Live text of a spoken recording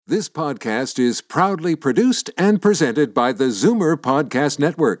This podcast is proudly produced and presented by the Zoomer Podcast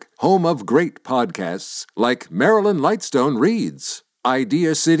Network, home of great podcasts like Marilyn Lightstone Reads,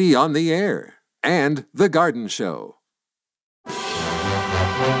 Idea City on the Air, and The Garden Show.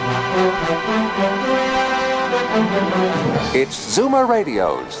 It's Zoomer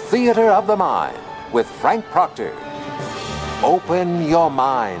Radio's Theater of the Mind with Frank Proctor. Open your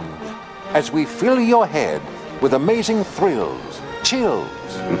mind as we fill your head with amazing thrills, chills,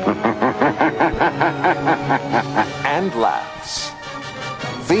 and laughs.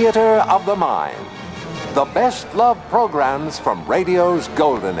 Theater of the Mind. The best love programs from radio's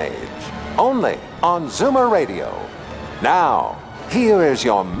golden age. Only on Zoomer Radio. Now, here is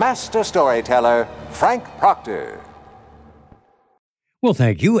your master storyteller, Frank Proctor. Well,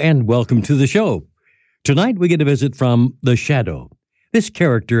 thank you, and welcome to the show. Tonight we get a visit from The Shadow. This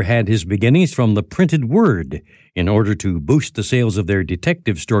character had his beginnings from the printed word. In order to boost the sales of their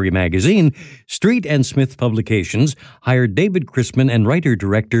detective story magazine, Street and Smith Publications hired David Chrisman and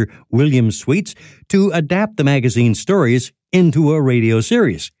writer-director William Sweets to adapt the magazine's stories into a radio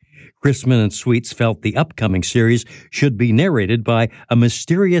series. Chrisman and Sweets felt the upcoming series should be narrated by a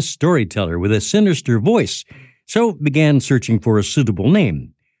mysterious storyteller with a sinister voice, so began searching for a suitable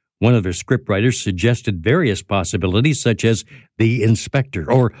name. One of their scriptwriters suggested various possibilities, such as the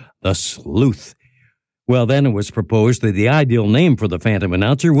Inspector or the Sleuth. Well, then it was proposed that the ideal name for the Phantom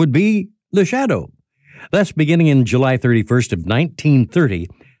Announcer would be The Shadow. Thus, beginning in July 31st of 1930,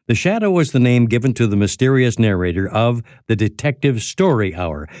 The Shadow was the name given to the mysterious narrator of the Detective Story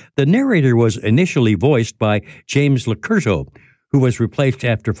Hour. The narrator was initially voiced by James Locurto, who was replaced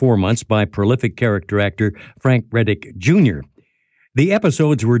after 4 months by prolific character actor Frank Reddick Jr. The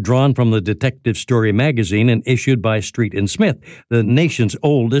episodes were drawn from the Detective Story magazine and issued by Street and Smith, the nation's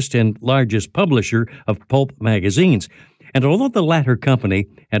oldest and largest publisher of pulp magazines. And although the latter company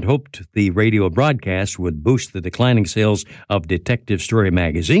had hoped the radio broadcast would boost the declining sales of Detective Story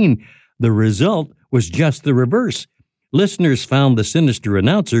magazine, the result was just the reverse. Listeners found the sinister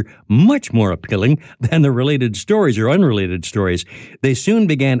announcer much more appealing than the related stories or unrelated stories. They soon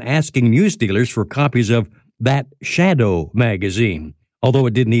began asking news dealers for copies of That Shadow magazine, although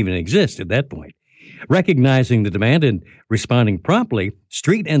it didn't even exist at that point. Recognizing the demand and responding promptly,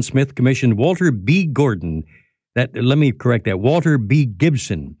 Street and Smith commissioned Walter B. Gibson,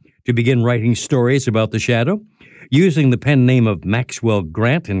 to begin writing stories about the Shadow. Using the pen name of Maxwell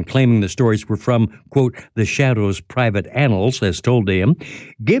Grant and claiming the stories were from, quote, the Shadow's private annals, as told to him,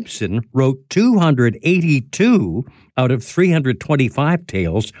 Gibson wrote 282 out of 325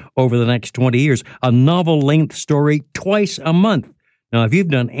 tales over the next 20 years, a novel-length story twice a month. Now, if you've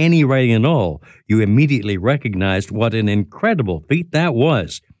done any writing at all, you immediately recognized what an incredible feat that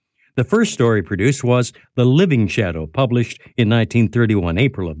was. The first story produced was The Living Shadow, published in 1931,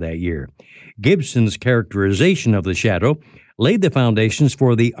 April of that year. Gibson's characterization of the Shadow laid the foundations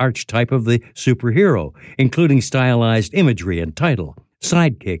for the archetype of the superhero, including stylized imagery and title,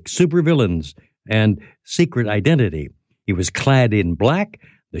 sidekick, supervillains, and secret identity. He was clad in black.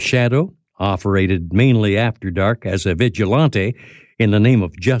 The Shadow operated mainly after dark as a vigilante in the name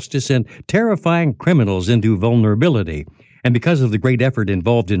of justice and terrifying criminals into vulnerability. And because of the great effort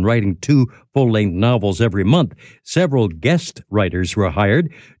involved in writing 2 full-length novels every month, several guest writers were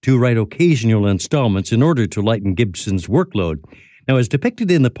hired to write occasional installments in order to lighten Gibson's workload. Now, as depicted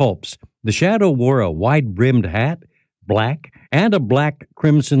in the pulps, the Shadow wore a wide-brimmed hat, black, and a black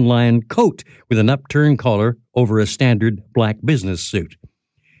crimson lion coat with an upturned collar over a standard black business suit.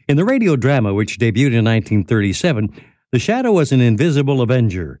 In the radio drama, which debuted in 1937, the Shadow was an invisible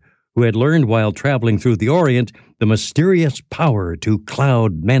avenger who had learned while traveling through the Orient the mysterious power to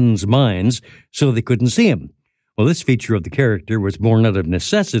cloud men's minds so they couldn't see him. Well, this feature of the character was born out of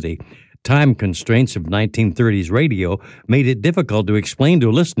necessity. Time constraints of 1930s radio made it difficult to explain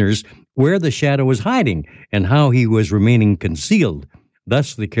to listeners where the Shadow was hiding and how he was remaining concealed.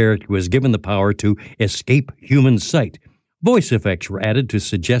 Thus, the character was given the power to escape human sight. Voice effects were added to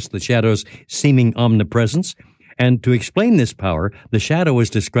suggest the Shadow's seeming omnipresence. And to explain this power, the Shadow is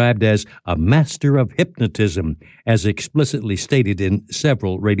described as a master of hypnotism, as explicitly stated in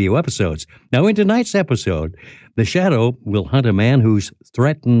several radio episodes. Now, in tonight's episode, the Shadow will hunt a man who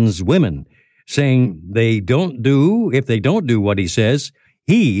threatens women, saying if they don't do what he says,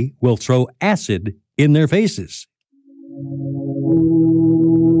 he will throw acid in their faces.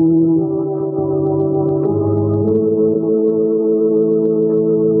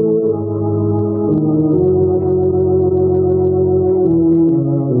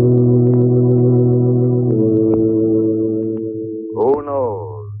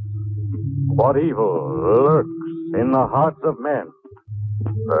 What evil lurks in the hearts of men?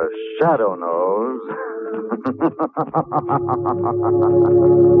 The Shadow knows.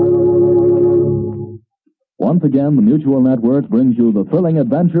 Once again, the Mutual Network brings you the thrilling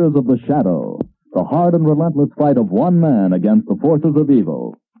adventures of the Shadow, the hard and relentless fight of one man against the forces of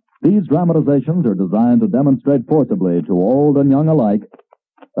evil. These dramatizations are designed to demonstrate forcibly to old and young alike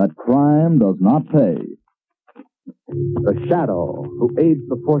that crime does not pay. The Shadow, who aids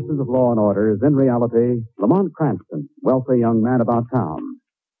the forces of law and order, is in reality Lamont Cranston, wealthy young man about town.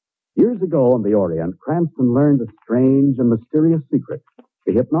 Years ago in the Orient, Cranston learned a strange and mysterious secret,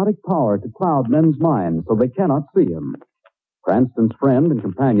 the hypnotic power to cloud men's minds so they cannot see him. Cranston's friend and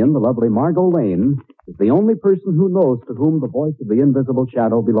companion, the lovely Margot Lane, is the only person who knows to whom the voice of the invisible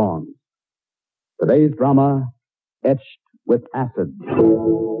Shadow belongs. Today's drama, Etched with Acid.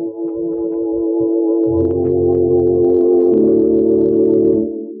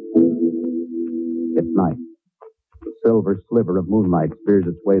 It's night. The silver sliver of moonlight spears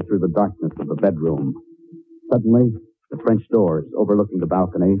its way through the darkness of the bedroom. Suddenly, the French doors overlooking the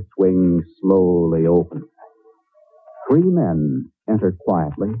balcony swing slowly open. 3 men enter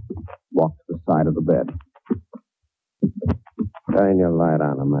quietly, walk to the side of the bed. Shine your light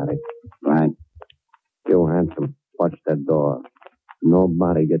on him, Matty. Right. You handsome. Watch that door.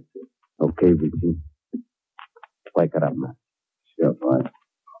 Nobody gets it. Okay, Vichy. Wake it up, man. Sure, boy.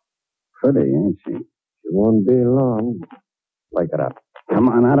 Pretty, ain't she? She won't be long. Wake it up. Come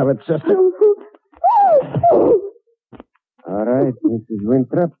on out of it, sister. All right, Mrs.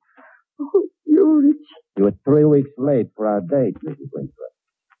 Winthrop. Oh, you, Rich. You were 3 weeks late for our date, Mrs. Winthrop.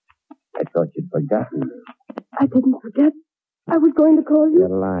 I thought you'd forgotten me. I didn't forget. I was going to call you. You're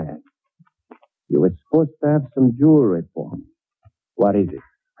lying. You were supposed to have some jewelry for me. What is it?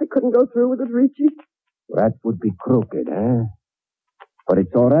 I couldn't go through with it, Richie. That would be crooked, eh? But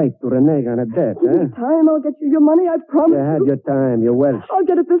it's all right to renege on a debt, eh? This time I'll get you your money, I promise. You had your time, you Welsh. I'll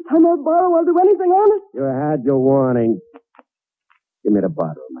get it this time. I'll borrow. I'll do anything on it. You had your warning. Give me the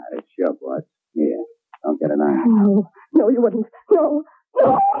bottle, Matty. Sure, boss. Here. Don't get an eye. No, you wouldn't. No.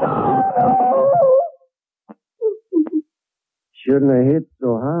 Shouldn't have hit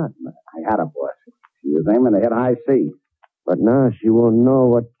so hard, man. I had her, boss. She was aiming to hit high C. But now she won't know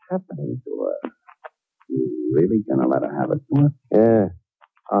what's happening to her. You really gonna let her have it, boss? Yeah,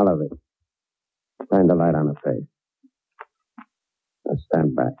 all of it. Shine the light on her face. Now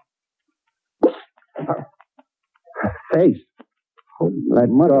stand back. Face. Let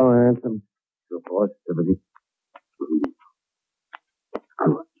go, handsome. Sure, boss. Everything.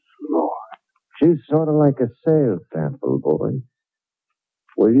 Good Lord. She's sort of like a sales sample, boys.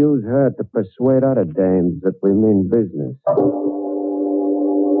 We'll use her to persuade other dames that we mean business. All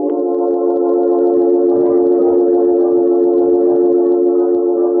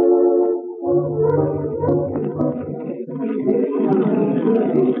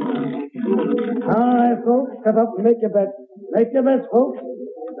right, folks, step up and make your bets. Make your bets, folks.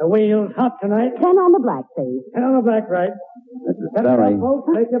 The wheel's hot tonight. 10 on the black, please. 10 on the black, right? Mrs. Step Surrey. up, folks.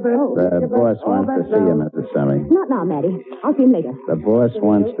 Make your bets. The boss wants to see you, Mrs. Surrey. Not now, Maddie. I'll see him later. The boss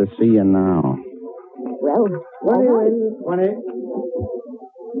wants to see you now. Well, 20 all right. wins, 20.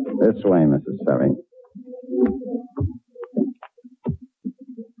 This way, Mrs. Surrey.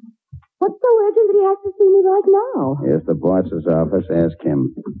 What's so urgent that he has to see me right now? Here's the boss's office. Ask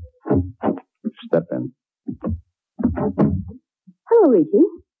him. Step in. Hello, Richie.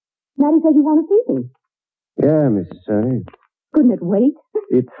 Maddie says you want to see me. Yeah, Mrs. Surrey. Couldn't it wait?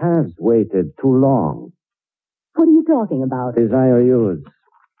 It has waited too long. What are you talking about? His IOUs.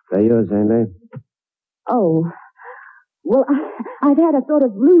 They're yours, ain't they? Oh, well, I've had a sort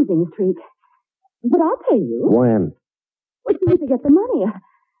of losing streak. But I'll pay you. When? As soon as I get the money.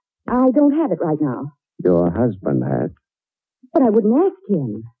 I don't have it right now. Your husband had. But I wouldn't ask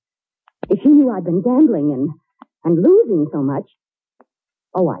him. If he knew I'd been gambling and losing so much.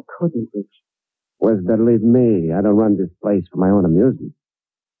 Oh, I couldn't, Rich. Where's that leave me? I don't run this place for my own amusement.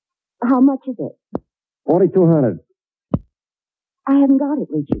 How much is it? 4,200. I haven't got it,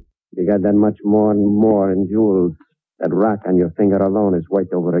 Richie. You got that much more and more in jewels. That rock on your finger alone is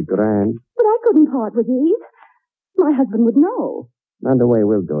worth over $1,000. But I couldn't part with these. My husband would know. Not the way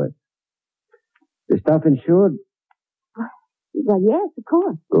we'll do it. The stuff insured? Well, yes, of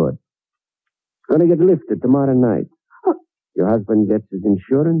course. Good. It's going to get lifted tomorrow night. Your husband gets his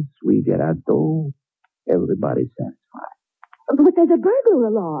insurance, we get our dough. Everybody's satisfied. But there's a burglar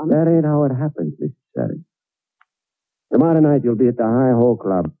alarm. That ain't how it happens, Mr. Surrey. Tomorrow night you'll be at the High Hole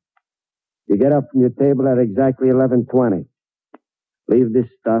Club. You get up from your table at exactly 11:20. Leave this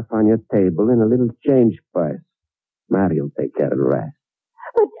stuff on your table in a little change purse. Mary'll take care of the rest.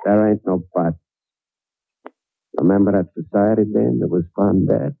 But... There ain't no but. Remember that society dame that was found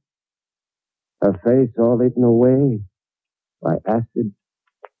dead? Her face all eaten away by acid.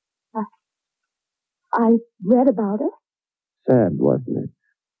 I read about it. Sad, wasn't it?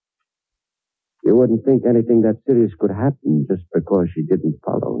 You wouldn't think anything that serious could happen just because she didn't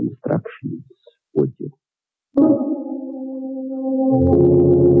follow instructions, would you?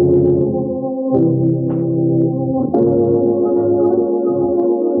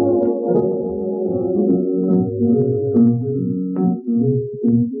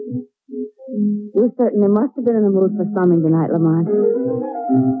 You certainly must have been in the mood for slumming tonight, Lamont.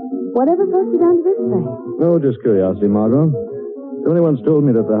 Whatever brought you down to this place? Oh, just curiosity, Margot. Somebody once told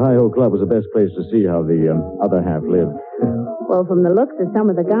me that the Hi-Ho Club was the best place to see how the other half lived. Well, from the looks of some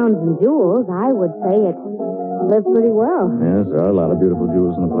of the gowns and jewels, I would say it lived pretty well. Yes, there are a lot of beautiful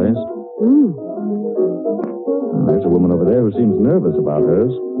jewels in the place. There's a woman over there who seems nervous about hers.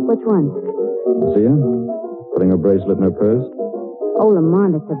 Which one? See her? Putting her bracelet in her purse. Oh,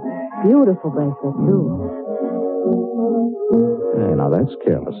 Lamont, it's a beautiful bracelet, too. Hey, now that's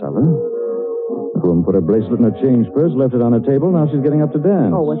careless of her. The woman put her bracelet in her change purse, left it on her table, now she's getting up to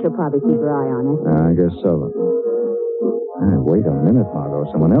dance. Oh, well, she'll probably keep her eye on it. I guess so. Wait a minute, Margot.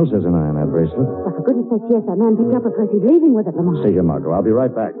 Someone else has an eye on that bracelet. Oh, for goodness sake, yes, that man picked up her purse. He's leaving with it, Lamont. Stay here, Margot. I'll be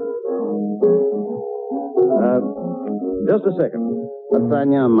right back. Just a second. What's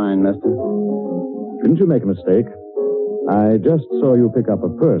on your mind, mister? Didn't you make a mistake? I just saw you pick up a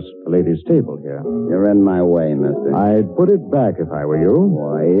purse at the lady's table here. You're in my way, mister. I'd put it back if I were you.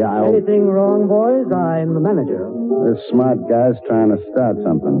 Boy, Anything wrong, boys? I'm the manager. This smart guy's trying to start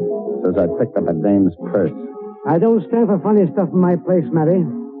something. Says I picked up a dame's purse. I don't stand for funny stuff in my place, Matty.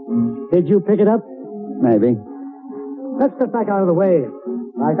 Did you pick it up? Maybe. Let's step back out of the way.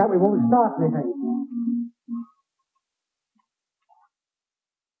 Like that, we won't start anything.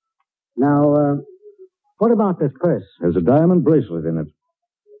 Now, what about this purse? There's a diamond bracelet in it.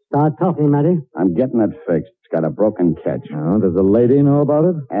 Start talking, Matty. I'm getting it fixed. It's got a broken catch. Oh, does the lady know about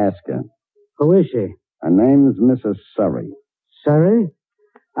it? Ask her. Who is she? Her name's Mrs. Surrey. Surrey?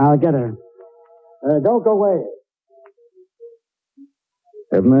 I'll get her. Don't go away.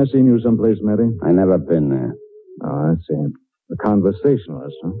 Haven't I seen you someplace, Matty? I never been there. Oh, I see. A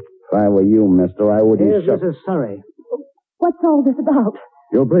conversationalist, huh? If I were you, mister, I wouldn't Here's shut... Mrs. Surrey. What's all this about?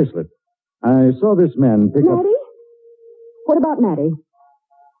 Your bracelet. I saw this man pick up... Matty? What about Matty?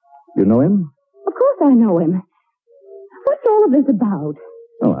 You know him? Of course I know him. What's all of this about?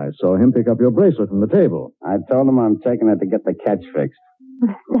 Oh, I saw him pick up your bracelet from the table. I told him I'm taking it to get the catch fixed.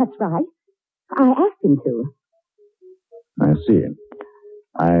 That's right. I asked him to. I see.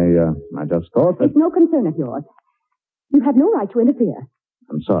 I just thought that... It's no concern of yours. You have no right to interfere.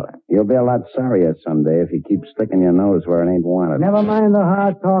 I'm sorry. You'll be a lot sorrier someday if you keep sticking your nose where it ain't wanted. Never mind the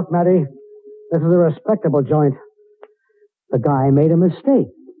hard talk, Matty. This is a respectable joint. The guy made a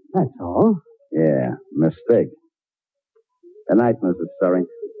mistake. That's all. Yeah, mistake. Good night, Mrs. Surrey.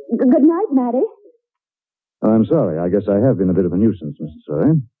 Good night, Matty. Oh, I'm sorry. I guess I have been a bit of a nuisance, Mr.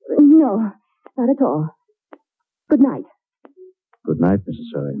 Surrey. No, not at all. Good night. Good night,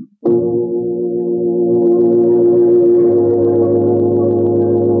 Mrs. Surrey.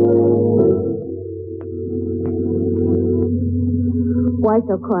 Why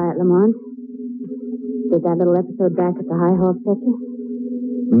so quiet, Lamont? Did that little episode back at the Hi-Ho upset you?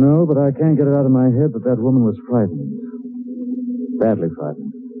 No, but I can't get it out of my head that woman was frightened. Badly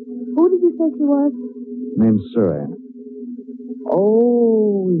frightened. Who did you say she was? Named Surrey.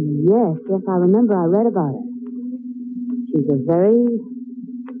 Oh, yes, I remember. I read about her. She's a very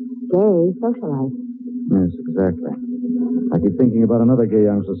gay socialite. Yes, exactly. I keep thinking about another gay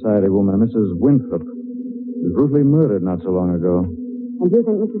young society woman, Mrs. Winthrop, who was brutally murdered not so long ago. And you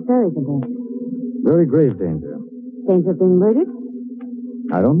think Mrs. Surrey's in danger? Very grave danger. Danger of being murdered?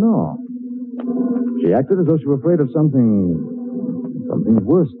 I don't know. She acted as though she were afraid of something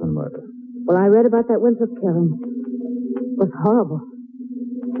worse than murder. Well, I read about that Winthrop killing. It was horrible.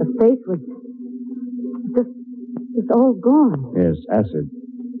 The face was just all gone. Yes, acid.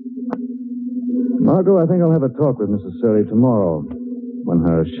 Margot, I think I'll have a talk with Mrs. Surrey tomorrow when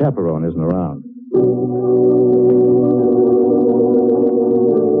her chaperone isn't around.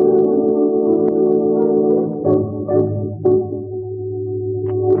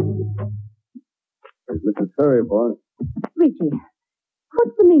 Mrs. Surrey, boy. Richie,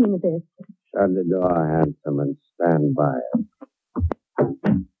 what's the meaning of this? Shut the door, handsome, and stand by.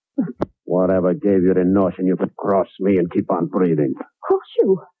 Whatever gave you the notion you could cross me and keep on breathing? Cross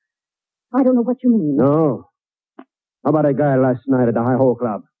you? I don't know what you mean. No. How about a guy last night at the Hi-Ho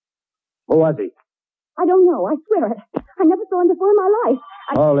Club? Who was he? I don't know. I swear it. I never saw him before in my life.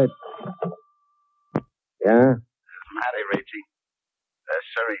 Hold it. Yeah? Matty, Ricci. The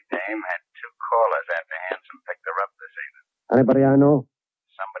Surrey dame had 2 callers after Hanson picked her up this evening. Anybody I know?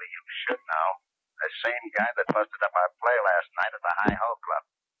 Somebody you should know. The same guy that busted up our play last night at the High Ho Club.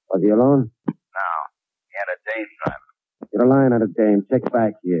 Was he alone? No. He had a dame driving. Get a line on it, dame. Check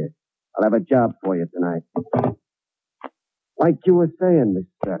back here. I'll have a job for you tonight. Like you were saying, Miss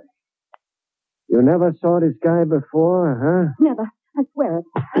Surrey. You never saw this guy before, huh? Never. I swear it.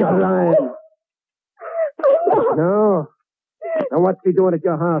 You're lying. No. Now, what's he doing at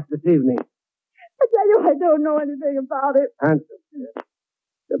your house this evening? I tell you, I don't know anything about it. Hanson.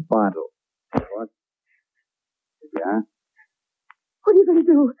 The bottle. What? Yeah? What are you going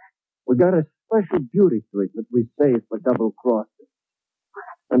to do? We got a special beauty treatment we saved for double crosses.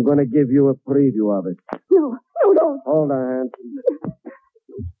 I'm going to give you a preview of it. No, don't. Hold on,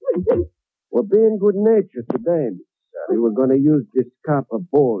 Hanson. We're being good-natured today, Miss Sally. We're going to use this copper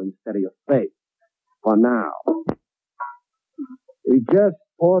bowl instead of your face. For now. We just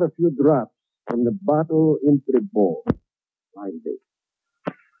poured a few drops from the bottle into the bowl. Like this.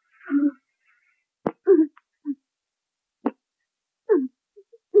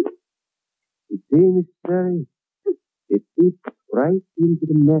 You see, Miss Sally? It fits right into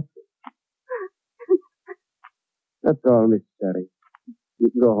the message. That's all, Miss Sally. You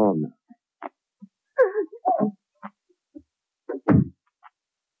can go home now.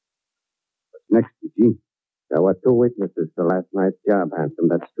 Next, Eugene. There were 2 witnesses to last night's job, Hanson.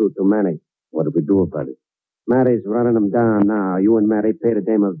 That's 2 too many. What do we do about it? Matty's running them down now. You and Matty pay the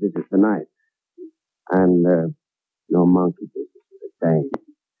dame a visit tonight. And, no monkey business with the dame.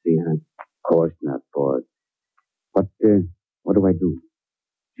 See, Hanson? Of course not, boss. But, what do I do?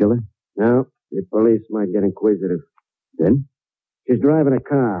 Kill her? No. The police might get inquisitive. Then? She's driving a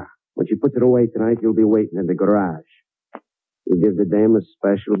car. When she puts it away tonight, you'll be waiting in the garage. You give the dame a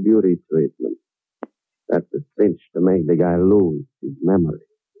special beauty treatment. That's a cinch to make the guy lose his memory.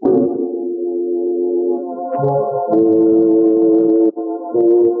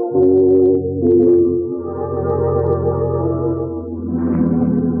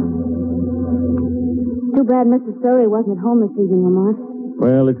 Too bad Mr. Surrey wasn't at home this evening, Lamont.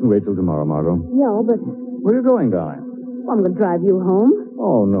 Well, it can wait till tomorrow, Margot. Yeah, but Where are you going, darling? I'm going to drive you home.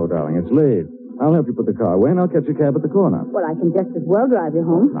 Oh, no, darling, it's late. I'll help you put the car away, and I'll catch a cab at the corner. Well, I can just as well drive you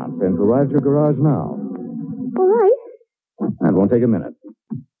home. Nonsense. We'll ride to your garage now. All right. That won't take a minute.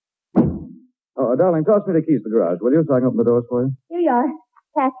 Oh, darling, toss me the keys to the garage, will you, so I can open the doors for you? Here you are.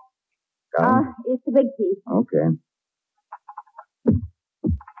 Pat. Got 'em? It's the big key. Okay.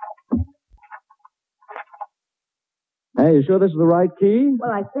 Hey, you sure this is the right key?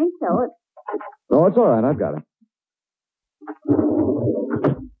 Well, I think so. Oh, it's all right. I've got it.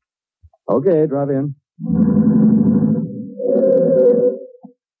 Okay, drive in.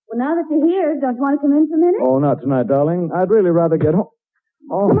 Well, now that you're here, don't you want to come in for a minute? Oh, not tonight, darling. I'd really rather get home.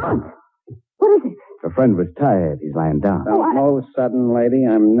 Oh. Lamont! What is it? A friend was tired. He's lying down. Don't move, sudden lady.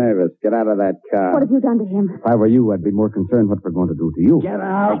 I'm nervous. Get out of that car. What have you done to him? If I were you, I'd be more concerned what we're going to do to you. Get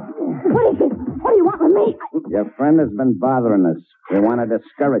out. What is it? What do you want with me? Your friend has been bothering us. We want to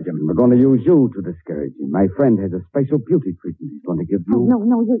discourage him. We're going to use you to discourage him. My friend has a special beauty treatment he's going to give you. Oh,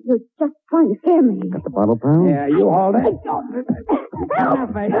 no, you're just trying to scare me. Got the bottle, pal? Yeah, you hold it. Help!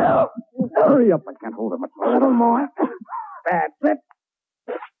 Hurry up. I can't hold it much. A little more. That's it.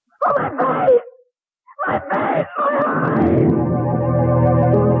 Oh, my face! My face! My eyes!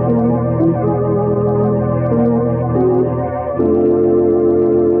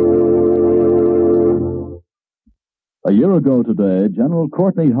 A year ago today, General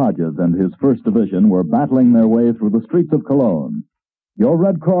Courtney Hodges and his 1st Division were battling their way through the streets of Cologne. Your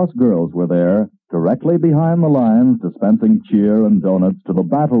Red Cross girls were there, directly behind the lines, dispensing cheer and donuts to the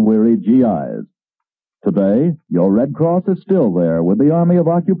battle-weary GIs. Today, your Red Cross is still there with the Army of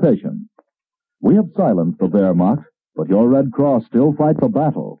Occupation. We have silenced the Wehrmacht, but your Red Cross still fights a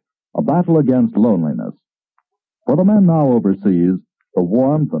battle against loneliness. For the men now overseas, the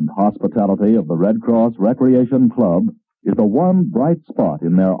warmth and hospitality of the Red Cross Recreation Club is the one bright spot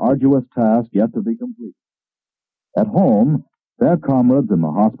in their arduous task yet to be complete. At home, their comrades in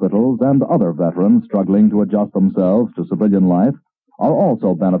the hospitals and other veterans struggling to adjust themselves to civilian life are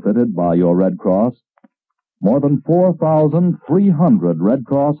also benefited by your Red Cross. More than 4,300 Red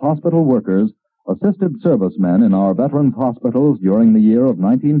Cross hospital workers assisted servicemen in our veterans' hospitals during the year of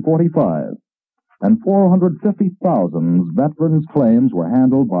 1945. And 450,000 veterans' claims were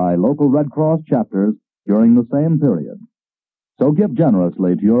handled by local Red Cross chapters during the same period. So give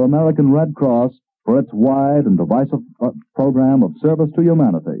generously to your American Red Cross for its wide and divisive program of service to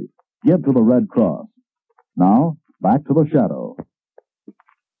humanity. Give to the Red Cross. Now, back to the Shadow.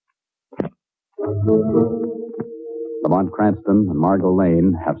 Lamont Cranston and Margot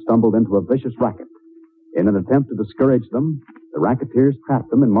Lane have stumbled into a vicious racket. In an attempt to discourage them, the racketeers trap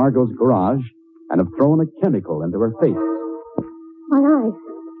them in Margot's garage and have thrown a chemical into her face. My eyes.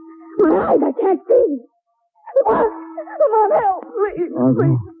 I can't see. Lamont, help, please.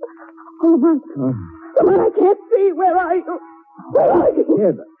 Please. Oh, Lamont. Lamont, I can't see. Where are you? Where are you?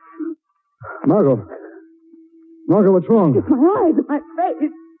 Ed. Margot, what's wrong? It's my eyes and my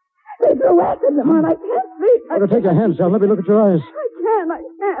face. They threw acid, Lamont. I can't see. Margot, take your hands down. Let me look at your eyes. I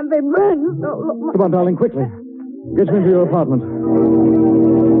can't. They burn so, Lamont. Come on, darling, quickly. Get me into your apartment.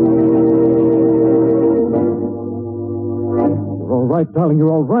 You're all right, darling.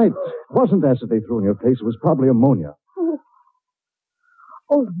 You're all right. It wasn't acid they threw in your face. It was probably ammonia.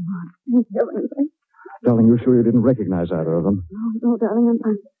 Oh, Lamont. Thank heaven. Darling, you're sure you didn't recognize either of them? No, darling.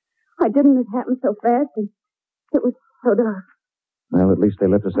 I didn't. It happened so fast, and it was so dark. Well, at least they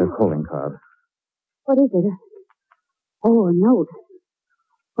left us their calling card. What is it? Oh, a note.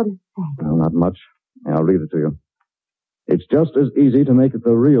 What does it say? No, not much. I'll read it to you. It's just as easy to make it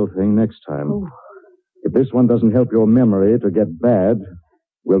the real thing next time. Oh. If this one doesn't help your memory to get bad,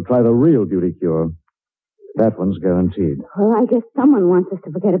 we'll try the real duty cure. That one's guaranteed. Well, I guess someone wants us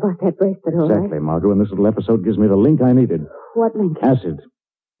to forget about that bracelet, all Exactly, right? Margot, and this little episode gives me the link I needed. What link? Acid.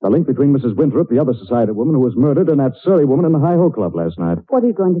 The link between Mrs. Winthrop, the other society woman who was murdered, and that Surrey woman in the Hi-Ho Club last night. What are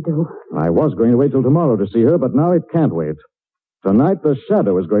you going to do? I was going to wait till tomorrow to see her, but now it can't wait. Tonight, the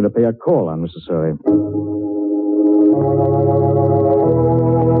Shadow is going to pay a call on Mrs. Surrey.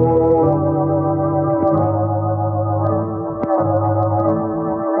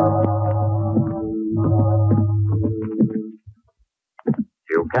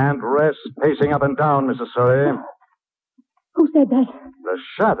 You can't rest pacing up and down, Mrs. Surrey. Who said that? The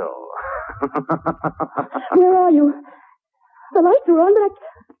Shadow. Where are you? The lights are on, but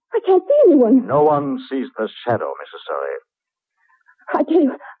I can't see anyone. No one sees the Shadow, Mrs. Surrey. I tell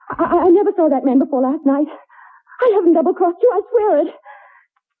you, I never saw that man before last night. I haven't double-crossed you, I swear it.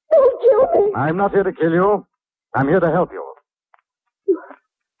 Don't kill me. I'm not here to kill you. I'm here to help you.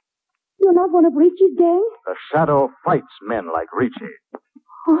 You're not one of Ricci's gang? The Shadow fights men like Ricci.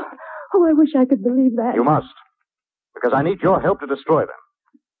 Oh, I wish I could believe that. You must. Because I need your help to destroy them.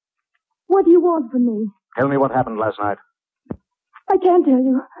 What do you want from me? Tell me what happened last night. I can't tell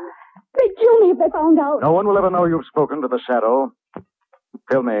you. They'd kill me if they found out. No one will ever know you've spoken to the Shadow.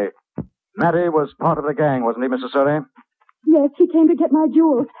 Tell me, Matty was part of the gang, wasn't he, Mrs. Surrey? Yes, he came to get my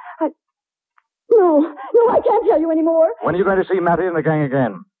jewels. No, I can't tell you anymore. When are you going to see Matty and the gang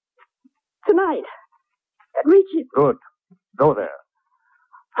again? Tonight. At Ricci's. Good. Go there.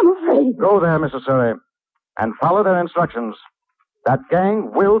 I'm afraid. Go there, Mrs. Surrey, and follow their instructions. That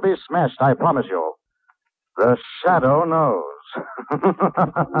gang will be smashed, I promise you. The Shadow knows.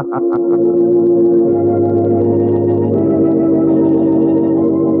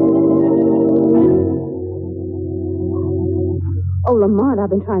 Oh, Lamont, I've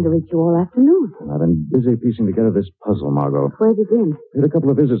been trying to reach you all afternoon. I've been busy piecing together this puzzle, Margot. Where have you been? Paid a couple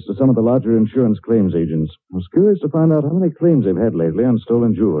of visits to some of the larger insurance claims agents. I was curious to find out how many claims they've had lately on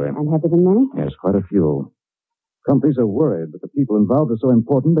stolen jewelry. And have there been many? Yes, quite a few. Companies are worried, but the people involved are so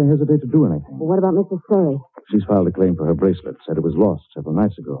important they hesitate to do anything. Well, what about Mrs. Surrey? She's filed a claim for her bracelet, said it was lost several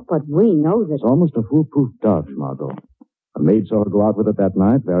nights ago. But we know that... It's almost a foolproof dodge, Margot. A maid saw her go out with it that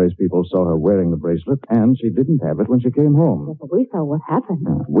night. Various people saw her wearing the bracelet, and she didn't have it when she came home. Yes, but we saw what happened.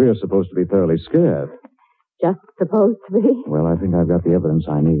 We're supposed to be thoroughly scared. Just supposed to be? Well, I think I've got the evidence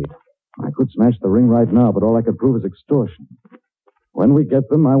I need. I could smash the ring right now, but all I could prove is extortion. When we get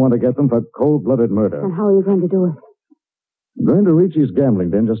them, I want to get them for cold-blooded murder. And how are you going to do it? I'm going to Ricci's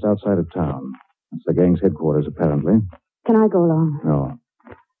gambling den just outside of town. That's the gang's headquarters, apparently. Can I go along? No.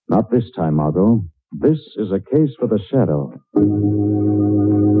 Not this time, Margot. This is a case for the Shadow.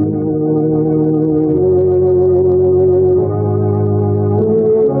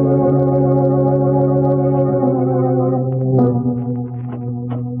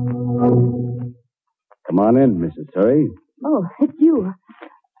 Come on in, Mrs. Surrey. Oh, it's you.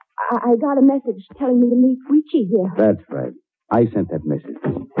 I got a message telling me to meet Ricci here. That's right. I sent that message.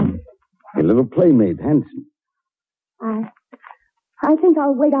 Your little playmate, Hanson. I think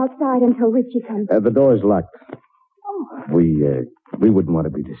I'll wait outside until Ricci comes. The door's locked. Oh. We wouldn't want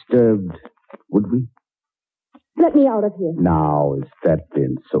to be disturbed, would we? Let me out of here. Now, is that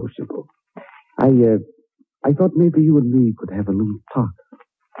being sociable? I thought maybe you and me could have a little talk.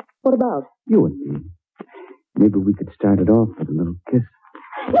 What about? You and me. Maybe we could start it off with a little kiss.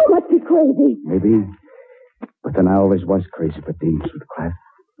 You must be crazy. Maybe. But then I always was crazy for dames with class.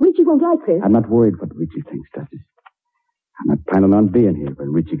 Ricci won't like this. I'm not worried what Ricci thinks, Duchess. I'm not planning on being here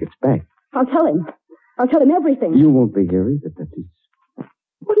when Ricci gets back. I'll tell him. I'll tell him everything. You won't be here either, Duchess.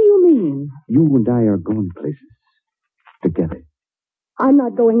 What do you mean? You and I are going places. Together. I'm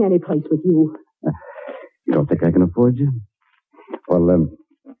not going any place with you. You don't think I can afford you? Well,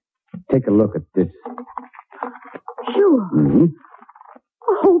 take a look at this. Sure. Mm-hmm.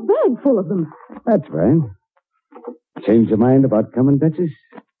 A whole bag full of them. That's right. Change your mind about coming, Duchess?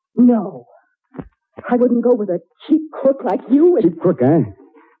 No. I wouldn't go with a cheap crook like you. Cheap crook, eh?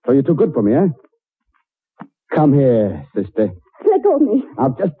 So you're too good for me, eh? Come here, sister. Let go of me.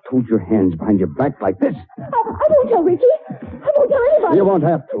 I'll just hold your hands behind your back like this. I won't tell Richie. I won't tell anybody. You won't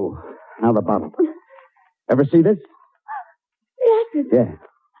have to. Now the bottle. Ever see this? Yes. Yeah.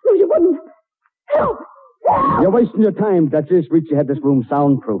 No, you wouldn't. Help! Help! You're wasting your time, Duchess. Richie had this room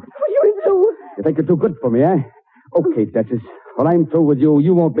soundproof. You do. You think you're too good for me, eh? Okay, Duchess. When I'm through with you,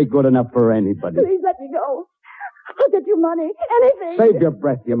 you won't be good enough for anybody. Please let me go. I'll get you money. Anything. Save your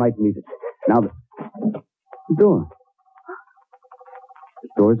breath. You might need it. Now, the door. The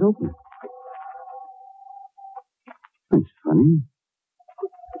door's open. That's funny.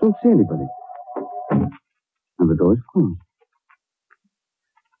 I don't see anybody. And the door's closed.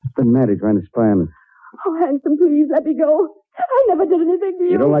 It's been Maddie trying to spy on us. Oh, Hanson, please let me go. I never did anything to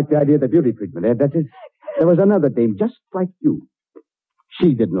you. You don't like the idea of the beauty treatment, eh, Duchess? There was another dame just like you.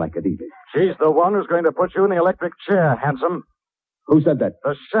 She didn't like it either. She's the one who's going to put you in the electric chair, handsome. Who said that?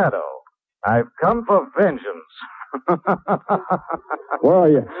 The Shadow. I've come for vengeance. Where are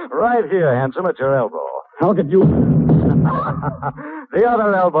you? Right here, handsome, at your elbow. How could you... The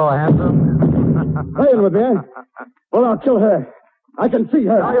other elbow, handsome. Playing with me, eh? Well, I'll kill her. I can see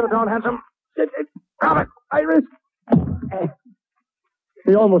her. No, you don't, handsome. Stop it. My wrist.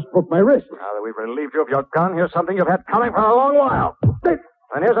 He almost broke my wrist. Now that we've relieved you of your gun, here's something you've had coming for a long while.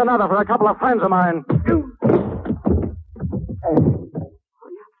 And here's another for a couple of friends of mine.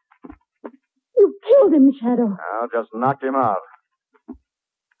 You killed him, Shadow. Now, just knocked him out.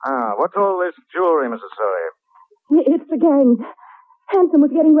 What's all this jewelry, Mrs. Surrey? It's the gang. Hanson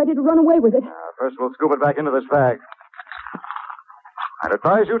was getting ready to run away with it. First, we'll scoop it back into this bag. I'd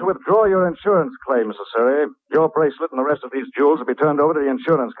advise you to withdraw your insurance claim, Mrs. Surrey. Your bracelet and the rest of these jewels will be turned over to the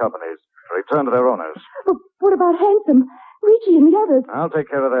insurance companies to return to their owners. But what about Hanson, Richie, and the others? I'll take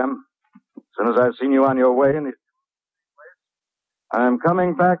care of them. As soon as I've seen you on your way in the... I'm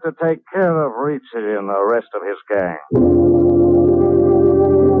coming back to take care of Richie and the rest of his gang.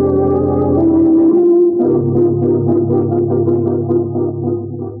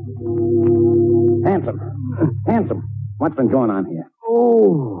 Handsome. What's been going on here?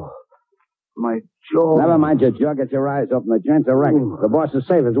 Oh, my jaw. Never mind your jaw. Get your eyes open. The joint's a wreck. The boss's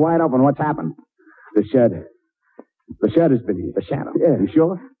safe is wide open. What's happened? The shed. The shed has been here. The Shadow. Yeah. You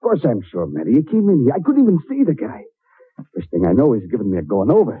sure? Of course I'm sure, Matty. He came in here. I couldn't even see the guy. First thing I know, he's giving me a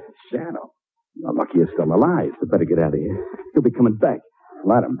going over. Shadow. You're lucky you're still alive. I better get out of here. He'll be coming back.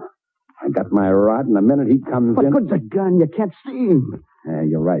 Let him. I got my rod, and the minute he comes But in... good's a gun. You can't see him. Yeah,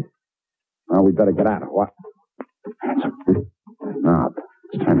 you're right. Well, we better get out of it. What? Handsome. No,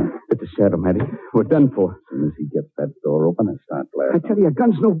 it's turning. It's the Shadow, Matty. We're done for. As soon as he gets that door open, and start blaring. I tell you, a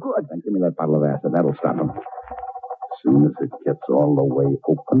gun's no good. Then give me that bottle of acid. That'll stop him. As soon as it gets all the way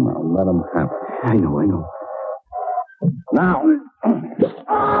open, I'll let him have it. I know. Now.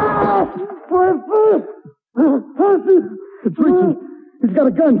 It's Richie. He's got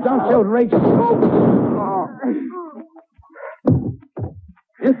a gun. Don't shoot, Rachel.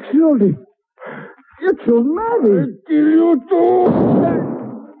 You killed him. You killed Matty. Kill you too.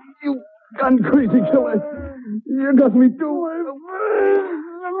 You gun-crazy killer. You got me too.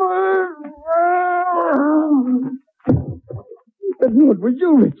 We didn't know it was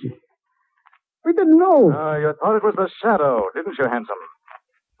you, Richie. We didn't know. You thought it was the Shadow, didn't you, handsome?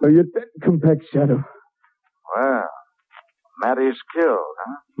 So you did come back, Shadow. Well, Matty's killed,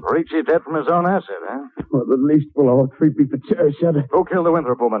 huh? Richie dead from his own acid, huh? Well, at least we'll all three beat the chair, Shadow. Who killed the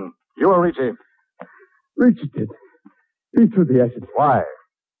Winthrop woman? You or Richie? Richie did. He threw the acid. Why?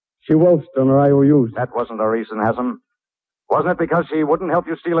 She waltzed on her IOUs. That wasn't the reason, Hassan. Wasn't it because she wouldn't help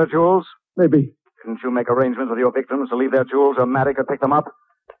you steal her jewels? Maybe. Didn't you make arrangements with your victims to leave their jewels so Matty could pick them up?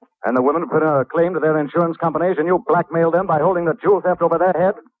 And the women put a claim to their insurance companies, and you blackmailed them by holding the jewel theft over their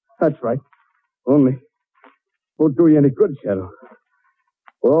head? That's right. Only, won't do you any good, Shadow.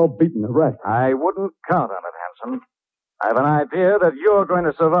 We're all beating the rat. I wouldn't count on it, Hanson. I've an idea that you're going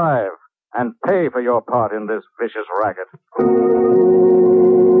to survive and pay for your part in this vicious racket.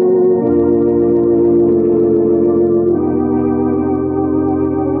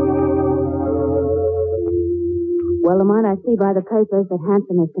 Well, Lamont, I see by the papers that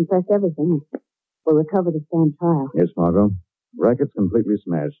Hanson has confessed everything and will recover to stand trial. Yes, Margot. Racket's completely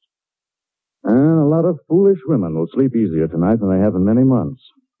smashed. And a lot of foolish women will sleep easier tonight than they have in many months.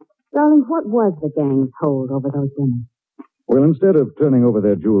 Darling, what was the gang's hold over those women? Well, instead of turning over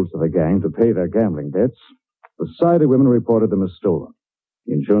their jewels to the gang to pay their gambling debts, the society women reported them as stolen.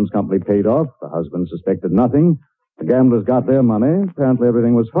 The insurance company paid off. The husband suspected nothing. The gamblers got their money. Apparently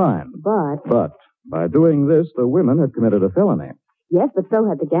everything was fine. But by doing this, the women had committed a felony. Yes, but so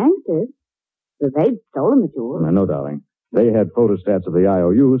had the gangsters. So they'd stolen the jewels. No, darling. They had photostats of the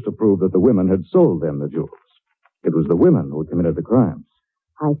IOUs to prove that the women had sold them the jewels. It was the women who had committed the crimes.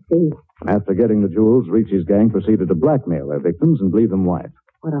 I see. After getting the jewels, Ricci's gang proceeded to blackmail their victims and bleed them white.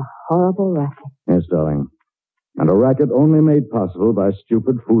 What a horrible racket. Yes, darling. And a racket only made possible by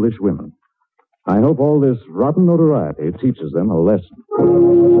stupid, foolish women. I hope all this rotten notoriety teaches them a lesson.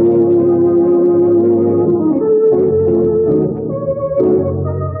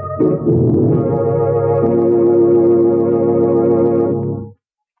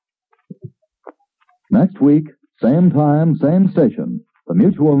 Next week, same time, same station, the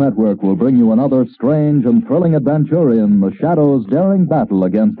Mutual Network will bring you another strange and thrilling adventure in the Shadow's daring battle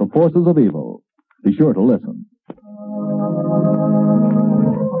against the forces of evil. Be sure to listen.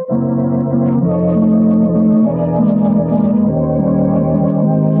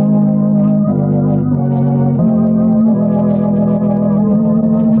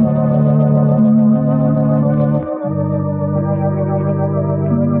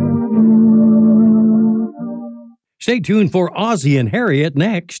 Stay tuned for Ozzie and Harriet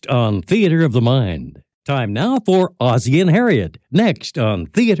next on Theater of the Mind. Time now for Ozzie and Harriet, next on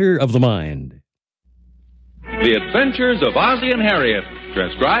Theater of the Mind. The Adventures of Ozzie and Harriet,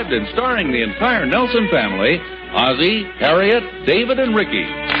 transcribed and starring the entire Nelson family, Ozzie, Harriet, David, and Ricky.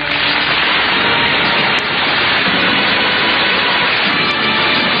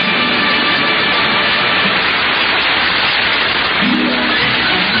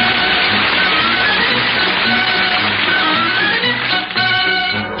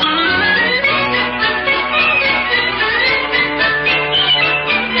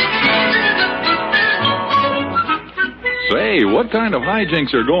 Say, what kind of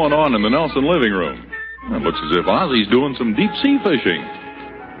hijinks are going on in the Nelson living room? It looks as if Ozzie's doing some deep-sea fishing.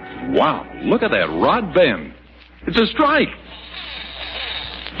 Wow, look at that rod bend. It's a strike.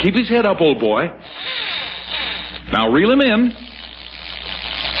 Keep his head up, old boy. Now reel him in.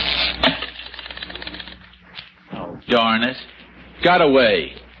 Oh, darn it. Got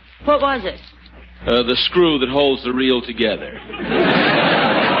away. What was it? The screw that holds the reel together.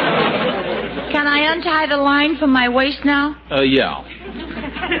 Can I untie the line from my waist now? Yeah.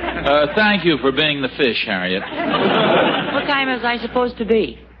 Thank you for being the fish, Harriet. What kind was I supposed to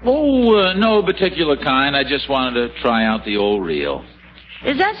be? Oh, no particular kind. I just wanted to try out the old reel.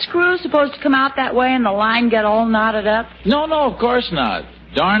 Is that screw supposed to come out that way and the line get all knotted up? No, of course not.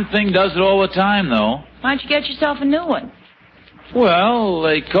 Darn thing does it all the time, though. Why don't you get yourself a new one? Well,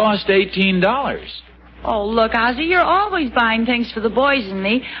 they cost $18. Oh, look, Ozzie, you're always buying things for the boys and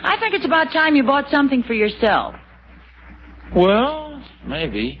me. I think it's about time you bought something for yourself. Well,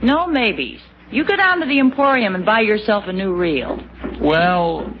 maybe. No maybes. You go down to the Emporium and buy yourself a new reel.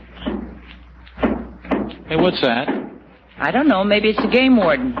 Well... Hey, what's that? I don't know. Maybe it's the game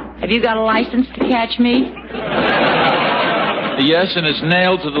warden. Have you got a license to catch me? Yes, and it's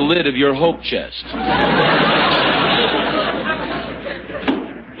nailed to the lid of your hope chest.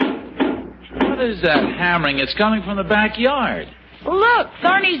 What is that hammering? It's coming from the backyard. Look,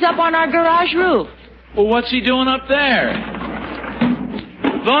 Thorny's up on our garage roof. Well, what's he doing up there?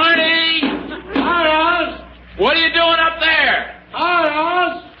 Thorny! Hi, Oz! What are you doing up there? Hi,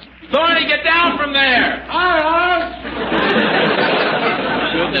 Oz! Thorny, get down from there! Hi, Oz!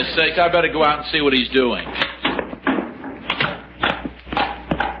 Goodness sake, I better go out and see what he's doing.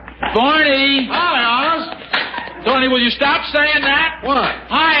 Thorny! Hi, Oz! Thorny, will you stop saying that? What?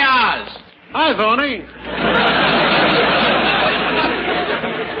 Hi, Oz! Hi, Thorny.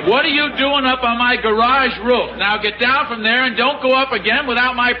 What are you doing up on my garage roof? Now get down from there and don't go up again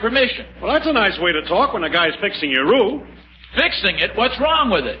without my permission. Well, that's a nice way to talk when a guy's fixing your roof. Fixing it? What's wrong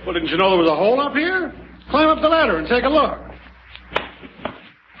with it? Well, didn't you know there was a hole up here? Climb up the ladder and take a look.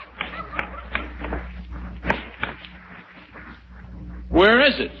 Where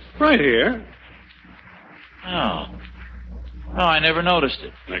is it? Right here. Oh, I never noticed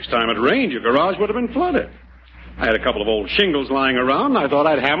it. Next time it rained, your garage would have been flooded. I had a couple of old shingles lying around, and I thought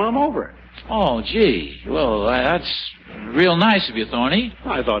I'd hammer them over it. Oh, gee. Well, that's real nice of you, Thorny.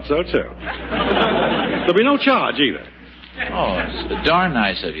 I thought so, too. There'll be no charge, either. Oh, it's darn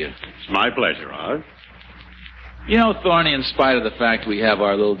nice of you. It's my pleasure, Oz. You know, Thorny, in spite of the fact we have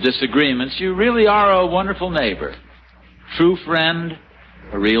our little disagreements, you really are a wonderful neighbor. True friend,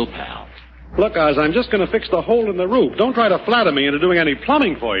 a real pal. Look, Oz, I'm just going to fix the hole in the roof. Don't try to flatter me into doing any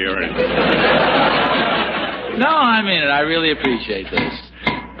plumbing for you or anything. No, I mean it. I really appreciate this.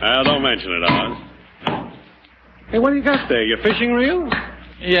 Don't mention it, Oz. Hey, what do you got there? Your fishing reel?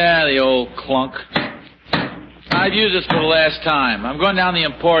 Yeah, the old clunk. I've used this for the last time. I'm going down the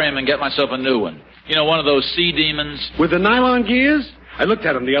Emporium and get myself a new one. You know, one of those sea demons. With the nylon gears? I looked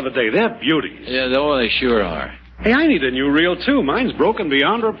at them the other day. They're beauties. Yeah, they sure are. Hey, I need a new reel, too. Mine's broken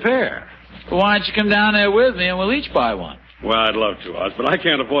beyond repair. Well, why don't you come down there with me and we'll each buy one? Well, I'd love to, Oz, but I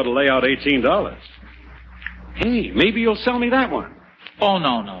can't afford to lay out $18. Hey, maybe you'll sell me that one. Oh,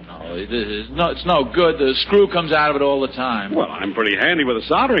 no. It's no good. The screw comes out of it all the time. Well, I'm pretty handy with a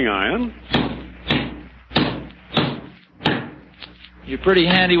soldering iron. You're pretty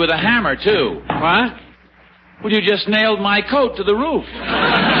handy with a hammer, too. What? Well, you just nailed my coat to the roof.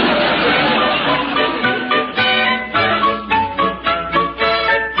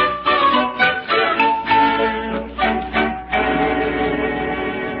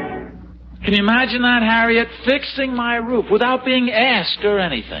 Can you imagine that, Harriet? Fixing my roof without being asked or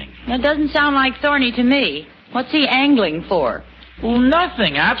anything. That doesn't sound like Thorny to me. What's he angling for? Well,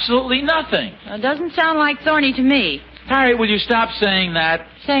 nothing. Absolutely nothing. That doesn't sound like Thorny to me. Harriet, will you stop saying that?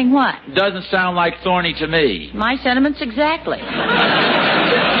 Saying what? Doesn't sound like Thorny to me. My sentiments exactly. Harriet,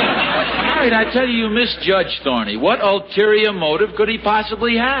 I tell you misjudge Thorny. What ulterior motive could he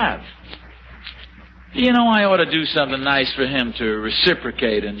possibly have? You know, I ought to do something nice for him to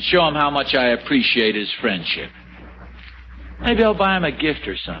reciprocate and show him how much I appreciate his friendship. Maybe I'll buy him a gift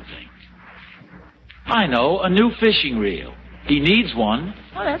or something. I know, a new fishing reel. He needs one.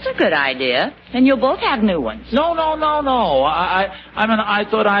 Well, that's a good idea. Then you'll both have new ones. No. I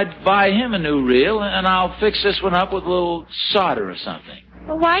thought I'd buy him a new reel, and I'll fix this one up with a little solder or something.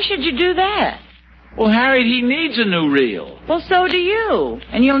 Well, why should you do that? Well, Harriet, he needs a new reel. Well, so do you.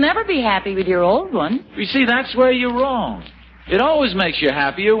 And you'll never be happy with your old one. You see, that's where you're wrong. It always makes you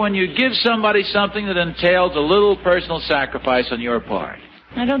happier when you give somebody something that entails a little personal sacrifice on your part.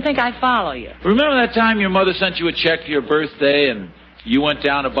 I don't think I follow you. Remember that time your mother sent you a check for your birthday and you went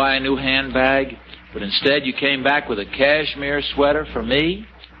down to buy a new handbag, but instead you came back with a cashmere sweater for me?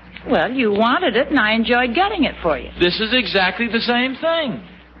 Well, you wanted it, and I enjoyed getting it for you. This is exactly the same thing.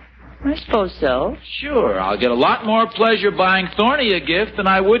 I suppose so. Sure, I'll get a lot more pleasure buying Thorny a gift than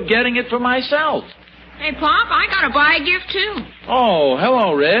I would getting it for myself. Hey, Pop, I gotta buy a gift, too. Oh,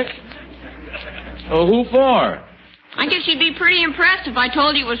 hello, Rick. Oh, who for? I guess you'd be pretty impressed if I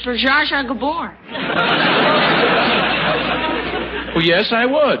told you it was for Zsa Zsa Gabor. Well, yes, I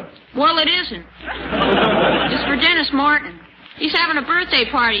would. Well, it isn't. It's for Dennis Martin. He's having a birthday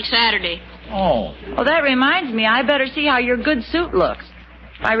party Saturday. Oh. Well, that reminds me, I better see how your good suit looks.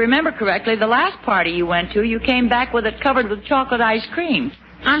 If I remember correctly, the last party you went to, you came back with it covered with chocolate ice cream.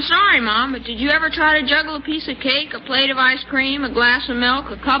 I'm sorry, Mom, but did you ever try to juggle a piece of cake, a plate of ice cream, a glass of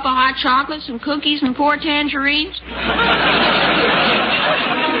milk, a cup of hot chocolate, some cookies, and 4 tangerines?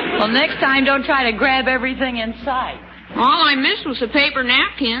 Well, next time, don't try to grab everything in sight. All I missed was the paper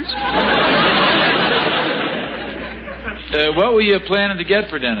napkins. What were you planning to get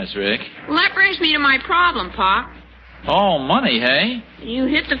for Dennis, Rick? Well, that brings me to my problem, Pop. Oh, money, hey? You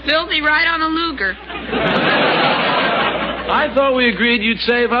hit the filthy right on the Luger. I thought we agreed you'd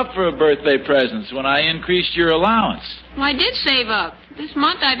save up for a birthday presents when I increased your allowance. Well, I did save up. This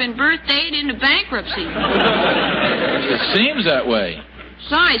month I've been birthdayed into bankruptcy. It seems that way.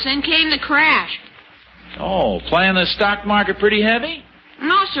 Besides, then came the crash. Oh, playing the stock market pretty heavy?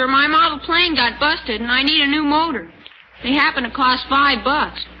 No, sir, my model plane got busted and I need a new motor. They happen to cost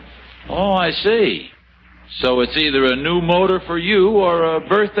 $5. Oh, I see. So it's either a new motor for you or a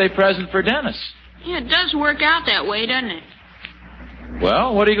birthday present for Dennis. Yeah, it does work out that way, doesn't it?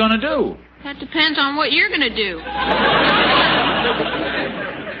 Well, what are you going to do? That depends on what you're going to do.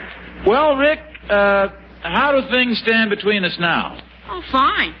 Well, Rick, how do things stand between us now? Oh,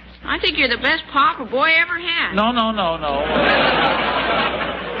 fine. I think you're the best pop a boy ever had. No.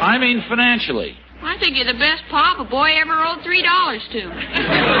 I mean financially. I think you're the best pop a boy ever owed $3 to.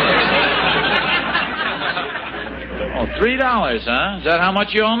 Oh, $3, huh? Is that how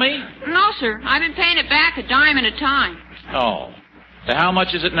much you owe me? No, sir. I've been paying it back a dime at a time. Oh. So how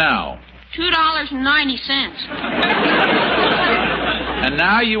much is it now? $2.90. And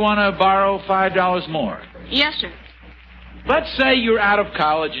now you want to borrow $5 more? Yes, sir. Let's say you're out of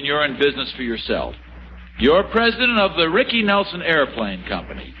college and you're in business for yourself. You're president of the Ricky Nelson Airplane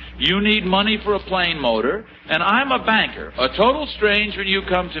Company. You need money for a plane motor, and I'm a banker, a total stranger, and you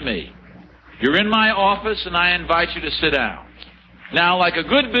come to me. You're in my office, and I invite you to sit down. Now, like a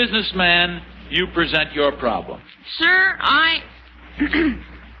good businessman, you present your problem. Sir,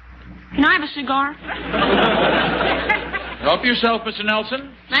 Can I have a cigar? Help yourself, Mr.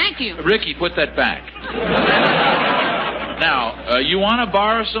 Nelson. Thank you. Ricky, put that back. Now, you want to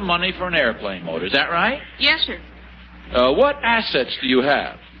borrow some money for an airplane motor, is that right? Yes, sir. What assets do you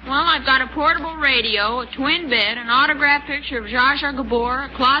have? Well, I've got a portable radio, a twin bed, an autographed picture of Zsa Zsa Gabor, a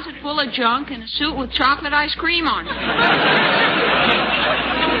closet full of junk, and a suit with chocolate ice cream on it.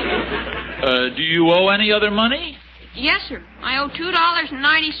 Do you owe any other money? Yes, sir. I owe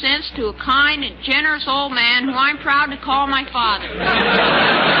 $2.90 to a kind and generous old man who I'm proud to call my father.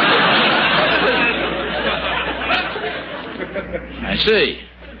 I see.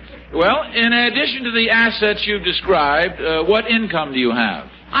 Well, in addition to the assets you've described, what income do you have?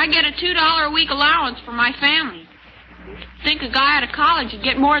 I get a $2 a week allowance for my family. Think a guy out of college would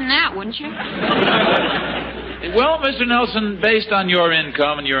get more than that, wouldn't you? Well, Mr. Nelson, based on your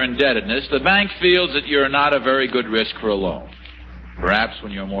income and your indebtedness, the bank feels that you're not a very good risk for a loan. Perhaps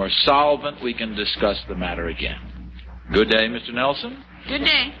when you're more solvent, we can discuss the matter again. Good day, Mr. Nelson. Good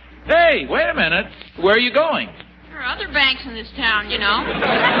day. Hey, wait a minute. Where are you going? There are other banks in this town, you know.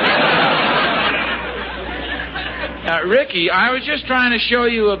 Ricky, I was just trying to show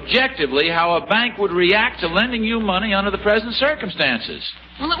you objectively how a bank would react to lending you money under the present circumstances.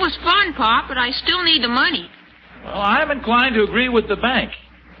 Well, it was fun, Pop, but I still need the money. Well, I'm inclined to agree with the bank.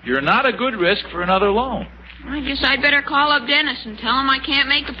 You're not a good risk for another loan. I guess I'd better call up Dennis and tell him I can't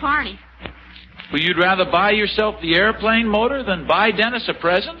make the party. Well, you'd rather buy yourself the airplane motor than buy Dennis a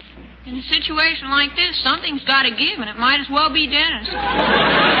present? In a situation like this, something's got to give, and it might as well be Dennis.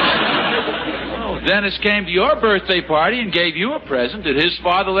 Oh, Dennis came to your birthday party and gave you a present. Did his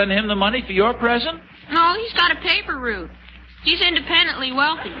father lend him the money for your present? No, he's got a paper route. He's independently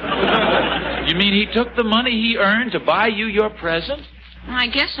wealthy. You mean he took the money he earned to buy you your present? I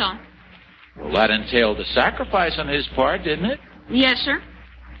guess so. Well, that entailed a sacrifice on his part, didn't it? Yes, sir.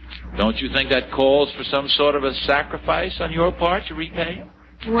 Don't you think that calls for some sort of a sacrifice on your part to repay him?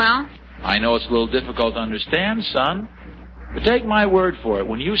 Well? I know it's a little difficult to understand, son. But take my word for it.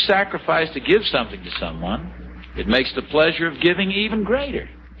 When you sacrifice to give something to someone, it makes the pleasure of giving even greater.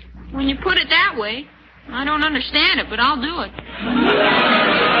 When you put it that way, I don't understand it, but I'll do it.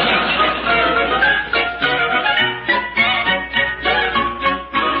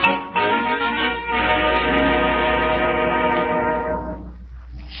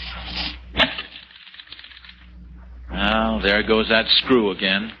 Well, there goes that screw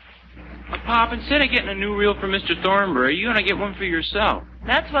again. Pop, instead of getting a new reel for Mr. Thornbury, you're going to get one for yourself.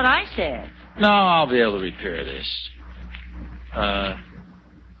 That's what I said. No, I'll be able to repair this.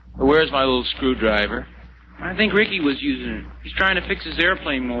 Where's my little screwdriver? I think Ricky was using it. He's trying to fix his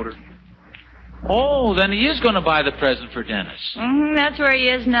airplane motor. Oh, then he is going to buy the present for Dennis. That's where he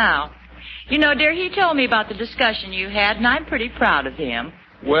is now. You know, dear, he told me about the discussion you had, and I'm pretty proud of him.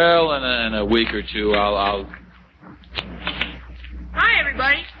 Well, in a week or two, I'll... Hi,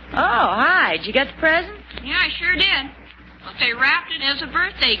 everybody. Oh, hi. Did you get the present? Yeah, I sure did. Look, they wrapped it as a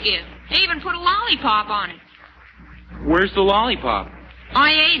birthday gift. They even put a lollipop on it. Where's the lollipop?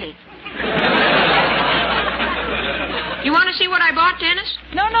 I ate it. You want to see what I bought, Dennis?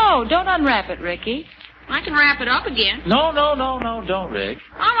 No, don't unwrap it, Ricky. I can wrap it up again. No, don't, Rick.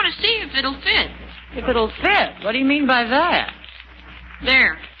 I want to see if it'll fit. If it'll fit? What do you mean by that?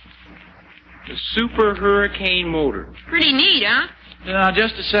 There. The Super Hurricane motor. Pretty neat, huh? Now,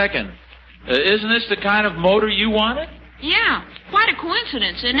 just a second. Isn't this the kind of motor you wanted? Yeah. Quite a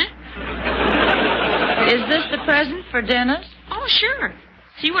coincidence, isn't it? Is this the present for Dennis? Oh, sure.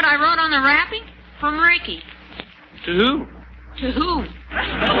 See what I wrote on the wrapping? From Ricky. To who? To whom?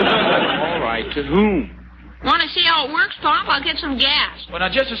 All right, to whom? Want to see how it works, Pop? I'll get some gas. Well, now,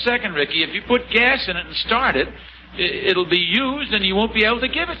 just a second, Ricky. If you put gas in it and start it, it'll be used and you won't be able to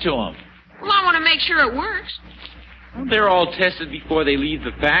give it to him. Well, I want to make sure it works. Well, they're all tested before they leave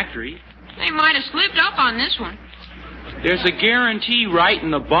the factory. They might have slipped up on this one. There's a guarantee right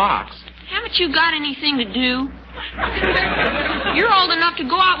in the box. Haven't you got anything to do? You're old enough to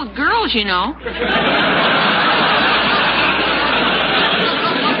go out with girls, you know.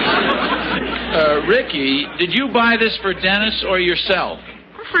 Ricky, did you buy this for Dennis or yourself?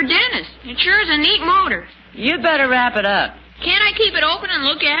 For Dennis. It sure is a neat motor. You'd better wrap it up. Can't I keep it open and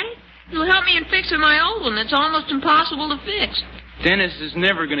look at it? It'll help me in fixing my old one that's almost impossible to fix. Dennis is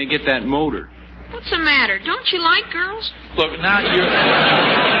never going to get that motor. What's the matter? Don't you like girls? Look, now,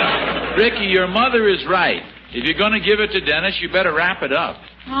 Ricky, your mother is right. If you're going to give it to Dennis, you better wrap it up.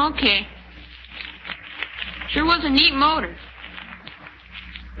 Okay. Sure was a neat motor.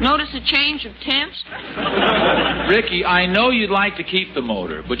 Notice a change of temps? Ricky, I know you'd like to keep the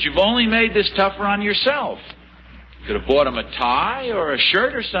motor, but you've only made this tougher on yourself. You could have bought him a tie or a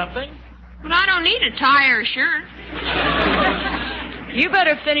shirt or something. But I don't need a tie or a shirt. You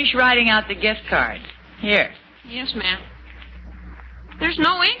better finish writing out the gift card. Here. Yes, ma'am. There's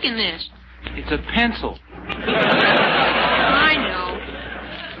no ink in this. It's a pencil. I know.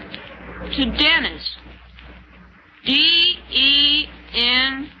 To Dennis. D-E-N-U-S.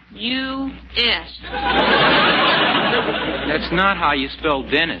 That's not how you spell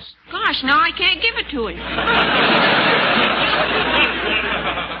Dennis. Gosh, now I can't give it to him.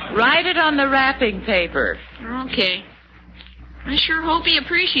 Write it on the wrapping paper. Okay. I sure hope he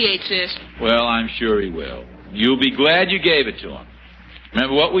appreciates this. Well, I'm sure he will. You'll be glad you gave it to him.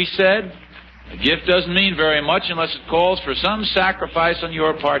 Remember what we said? A gift doesn't mean very much unless it calls for some sacrifice on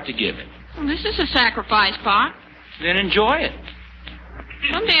your part to give it. Well, this is a sacrifice, Pop. Then enjoy it.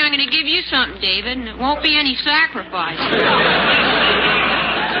 Someday I'm going to give you something, David, and it won't be any sacrifice.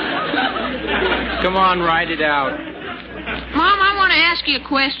 Come on, write it out. Mom, I want to ask you a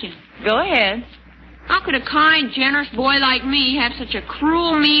question. Go ahead. How could a kind, generous boy like me have such a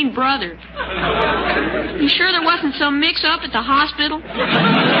cruel, mean brother? You sure there wasn't some mix-up at the hospital?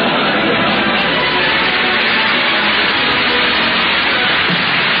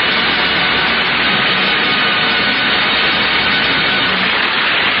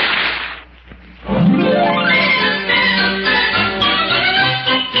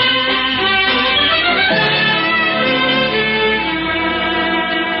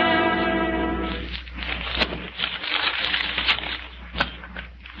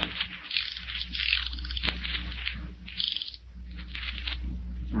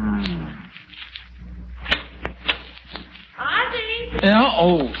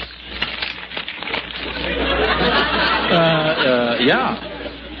 Yeah.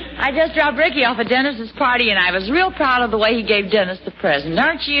 I just dropped Ricky off at Dennis's party, and I was real proud of the way he gave Dennis the present.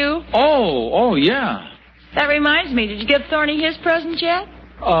 Aren't you? Oh, yeah. That reminds me, did you give Thorny his present yet?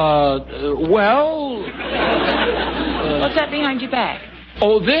 Well... What's that behind your back?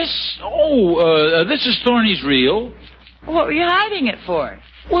 Oh, this? This is Thorny's reel. What were you hiding it for?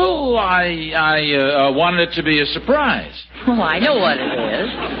 Well, I wanted it to be a surprise. Well, I know what it is.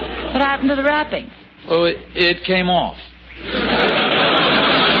 What happened to the wrapping? Oh, it came off.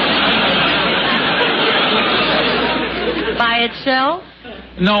 By itself?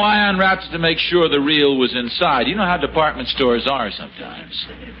 No, I unwrapped it to make sure the reel was inside. You know how department stores are sometimes.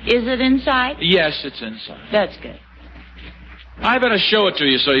 Is it inside? Yes, it's inside. That's good. I better show it to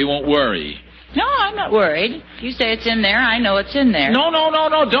you so you won't worry. No, I'm not worried. You say it's in there, I know it's in there. No,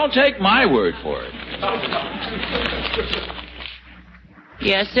 don't take my word for it.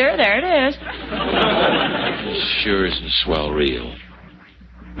 Yes, sir, there it is. Sure is a swell reel.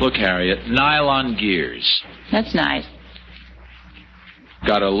 Look, Harriet, nylon gears. That's nice.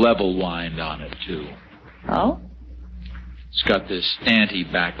 Got a level wind on it, too. Oh? It's got this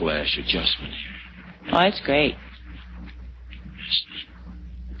anti-backlash adjustment here. Oh, that's great.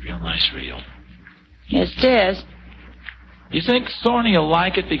 Real nice reel. Yes, it is. You think Thorny will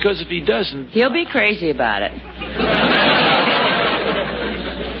like it? Because if he doesn't... He'll be crazy about it.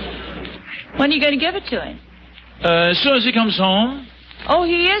 When are you going to give it to him? As soon as he comes home. Oh,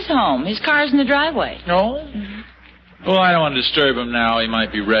 he is home. His car's in the driveway. No? Mm-hmm. Well, I don't want to disturb him now. He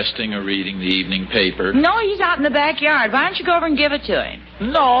might be resting or reading the evening paper. No, he's out in the backyard. Why don't you go over and give it to him?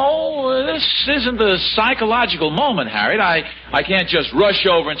 No, this isn't the psychological moment, Harriet. I can't just rush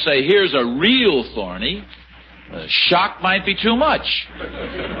over and say, here's a real Thorny. Shock might be too much.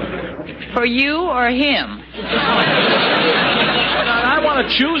 For you or him? I want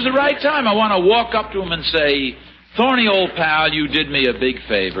to choose the right time. I want to walk up to him and say, Thorny, old pal, you did me a big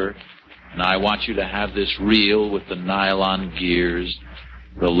favor. And I want you to have this reel with the nylon gears,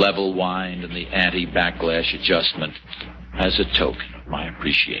 the level wind, and the anti-backlash adjustment as a token of my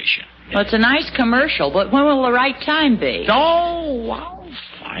appreciation. Well, it's a nice commercial, but when will the right time be? Oh, I'll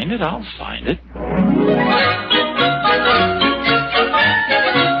find it.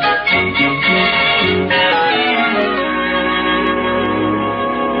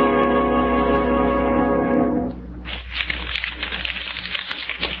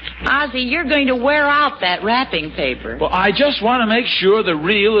 Ozzy, you're going to wear out that wrapping paper. Well, I just want to make sure the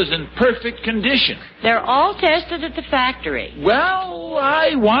reel is in perfect condition. They're all tested at the factory. Well,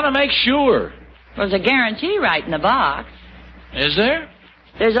 I want to make sure. There's a guarantee right in the box. Is there?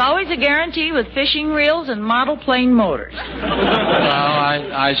 There's always a guarantee with fishing reels and model plane motors. Well,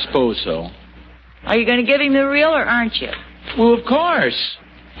 I suppose so. Are you going to give him the reel or aren't you? Well, of course.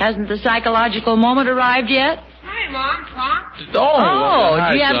 Hasn't the psychological moment arrived yet? Hi, Mom, Pop. Oh,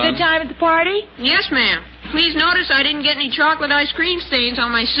 hi, did you have son. a good time at the party? Yes, ma'am. Please notice I didn't get any chocolate ice cream stains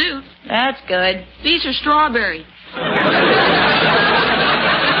on my suit. That's good. These are strawberry.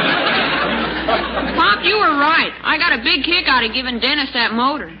 You were right. I got a big kick out of giving Dennis that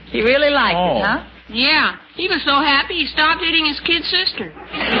motor. He really liked it, huh? Yeah. He was so happy he stopped hitting his kid sister.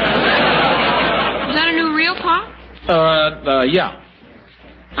 Is that a new reel, Pa? Yeah.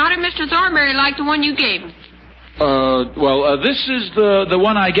 How did Mr. Thornberry like the one you gave him? This is the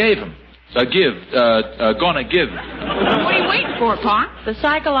one I gave him. Gonna give. What are you waiting for, Pa? The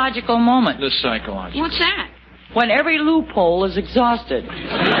psychological moment. The psychological. What's that? When every loophole is exhausted.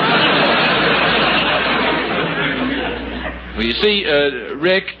 Well, you see,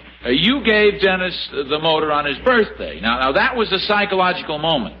 Rick, you gave Dennis the motor on his birthday. Now that was the psychological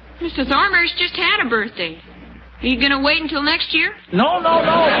moment. Mr. Thornberry's just had a birthday. Are you going to wait until next year? No, of course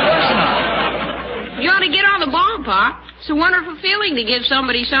not. You ought to get on the ball, Pa. It's a wonderful feeling to give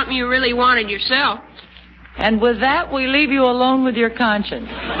somebody something you really wanted yourself. And with that, we leave you alone with your conscience.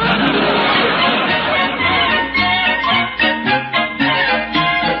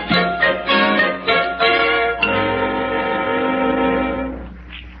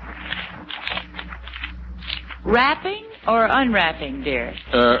 Wrapping or unwrapping, dear?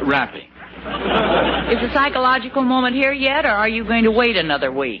 Wrapping. Is the psychological moment here yet, or are you going to wait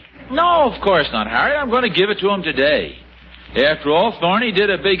another week? No, of course not, Harry. I'm going to give it to him today. After all, Thorny did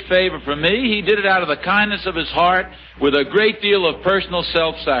a big favor for me. He did it out of the kindness of his heart with a great deal of personal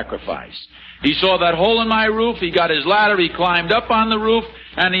self-sacrifice. He saw that hole in my roof, he got his ladder, he climbed up on the roof,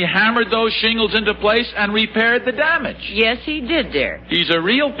 and he hammered those shingles into place and repaired the damage. Yes, he did, dear. He's a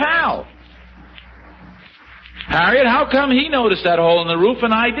real pal. Harriet, how come he noticed that hole in the roof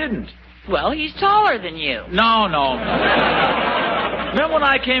and I didn't? Well, he's taller than you. No. Remember when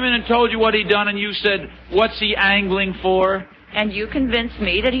I came in and told you what he'd done and you said, what's he angling for? And you convinced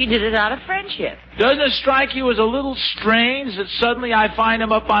me that he did it out of friendship. Doesn't it strike you as a little strange that suddenly I find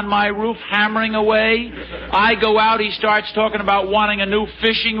him up on my roof hammering away? I go out, he starts talking about wanting a new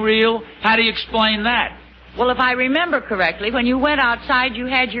fishing reel. How do you explain that? Well, if I remember correctly, when you went outside, you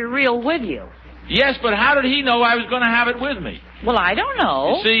had your reel with you. Yes, but how did he know I was going to have it with me? Well, I don't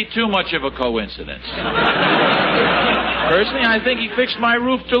know. You see, too much of a coincidence. Personally, I think he fixed my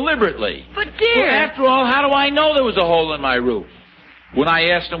roof deliberately. But, dear... Well, after all, how do I know there was a hole in my roof? When I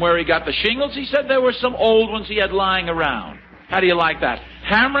asked him where he got the shingles, he said there were some old ones he had lying around. How do you like that?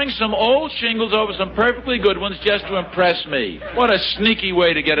 Hammering some old shingles over some perfectly good ones just to impress me. What a sneaky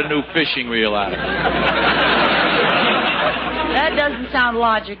way to get a new fishing reel out of me. That doesn't sound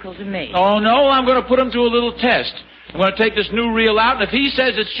logical to me. Oh, no, I'm going to put him to a little test. I'm going to take this new reel out, and if he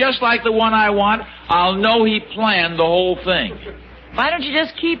says it's just like the one I want, I'll know he planned the whole thing. Why don't you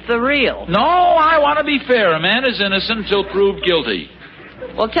just keep the reel? No, I want to be fair. A man is innocent until proved guilty.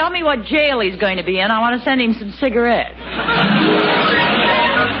 Well, tell me what jail he's going to be in. I want to send him some cigarettes.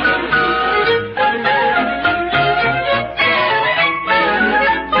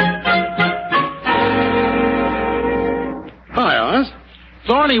 Hi, Oz.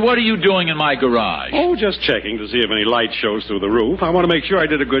 Thorny, what are you doing in my garage? Oh, just checking to see if any light shows through the roof. I want to make sure I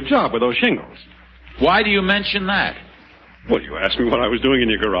did a good job with those shingles. Why do you mention that? Well, you asked me what I was doing in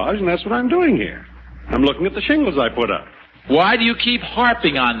your garage, and that's what I'm doing here. I'm looking at the shingles I put up. Why do you keep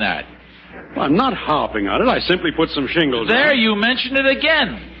harping on that? Well, I'm not harping on it. I simply put some shingles There, on. you mentioned it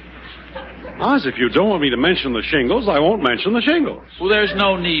again. Oz, if you don't want me to mention the shingles, I won't mention the shingles. Well, there's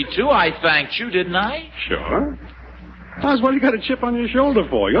no need to. I thanked you, didn't I? Sure. Oz, what do you got a chip on your shoulder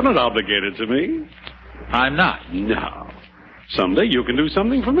for? You're not obligated to me. I'm not. No. Someday you can do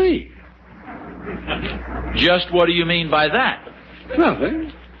something for me. Just what do you mean by that?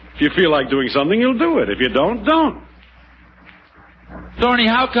 Nothing. If you feel like doing something, you'll do it. If you don't, don't. Thorny,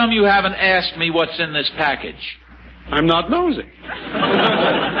 how come you haven't asked me what's in this package? I'm not nosy.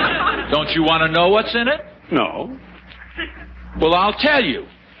 Don't you want to know what's in it? No. Well, I'll tell you.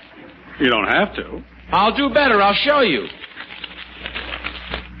 You don't have to. I'll do better. I'll show you.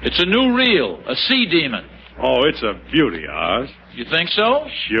 It's a new reel, a sea demon. Oh, it's a beauty, Oz. You think so?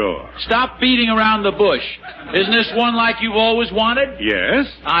 Sure. Stop beating around the bush. Isn't this one like you've always wanted? Yes.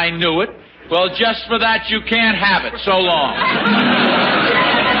 I knew it. Well, just for that, you can't have it. So long.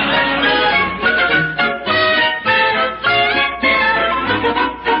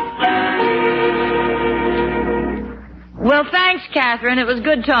 Well, thanks, Catherine. It was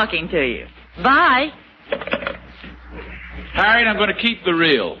good talking to you. Bye. Harriet, I'm going to keep the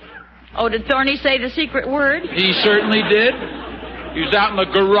reel. Oh, did Thorny say the secret word? He certainly did. He was out in the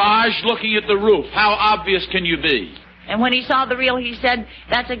garage looking at the roof. How obvious can you be? And when he saw the reel, he said,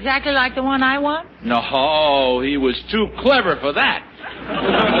 that's exactly like the one I want? No, he was too clever for that.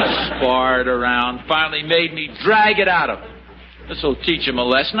 He sparred around, finally made me drag it out of him. This'll teach him a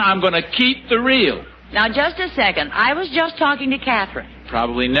lesson. I'm going to keep the reel. Now, just a second. I was just talking to Catherine.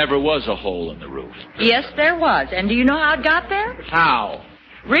 probably never was a hole in the roof. Yes, there was. And do you know how it got there? How?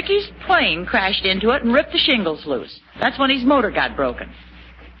 Ricky's plane crashed into it and ripped the shingles loose. That's when his motor got broken.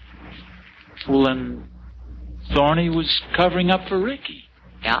 Well, then Thorny was covering up for Ricky.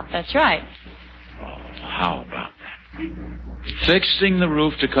 Yeah, that's right. Oh, how about that? Fixing the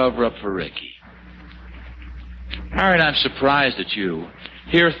roof to cover up for Ricky. Harriet, I'm surprised at you.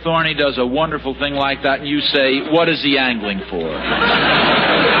 Here Thorny does a wonderful thing like that, and you say, what is he angling for?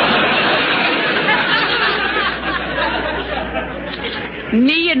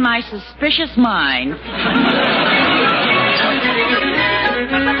 Me and my suspicious mind.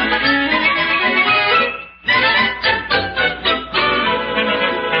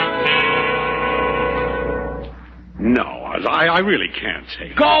 No, I really can't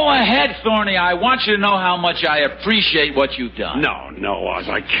take it. Go ahead, Thorny. I want you to know how much I appreciate what you've done. No, Oz,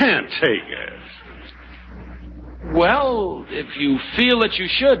 I can't take it. Well, if you feel that you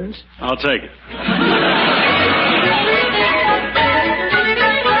shouldn't... I'll take it.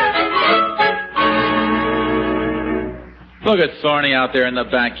 Look at Thorny out there in the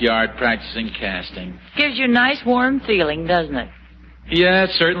backyard practicing casting. Gives you a nice warm feeling, doesn't it? Yeah,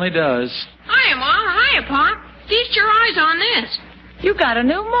 it certainly does. Hiya, Ma. Hiya, Pop. Feast your eyes on this. You got a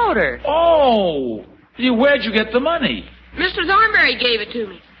new motor. Oh! Where'd you get the money? Mr. Thornberry gave it to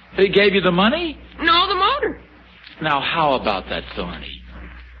me. He gave you the money? No, the motor. Now, how about that, Thorny?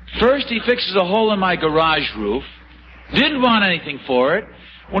 First, he fixes a hole in my garage roof. Didn't want anything for it.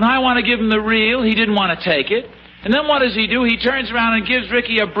 When I want to give him the reel, he didn't want to take it. And then what does he do? He turns around and gives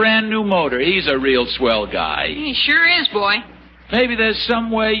Ricky a brand new motor. He's a real swell guy. He sure is, boy. Maybe there's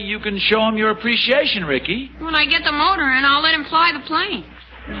some way you can show him your appreciation, Ricky. When I get the motor in, I'll let him fly the plane.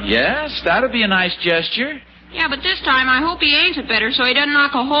 Yes, that'd be a nice gesture. Yeah, but this time I hope he aims it better so he doesn't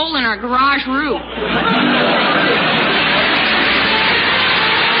knock a hole in our garage roof.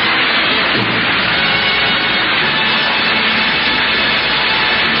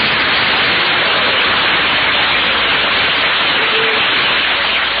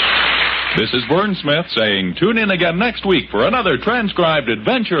 This is Vern Smith saying tune in again next week for another transcribed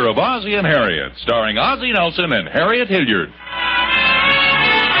adventure of Ozzie and Harriet, starring Ozzie Nelson and Harriet Hilliard.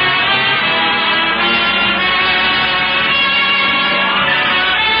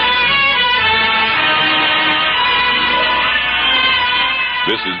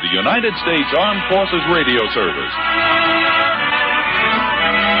 This is the United States Armed Forces Radio Service.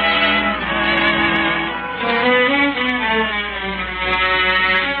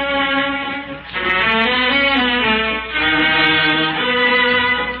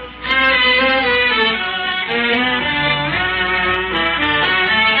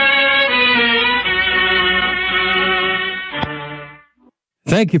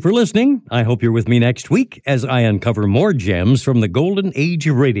 Thank you for listening. I hope you're with me next week as I uncover more gems from the golden age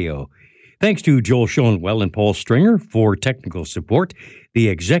of radio. Thanks to Joel Schoenwell and Paul Stringer for technical support. The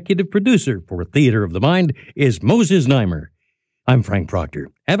executive producer for Theater of the Mind is Moses Neimer. I'm Frank Proctor.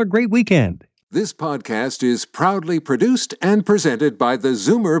 Have a great weekend. This podcast is proudly produced and presented by the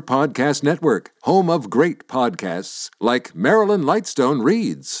Zoomer Podcast Network, home of great podcasts like Marilyn Lightstone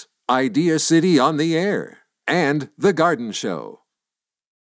Reads, Idea City on the Air, and The Garden Show.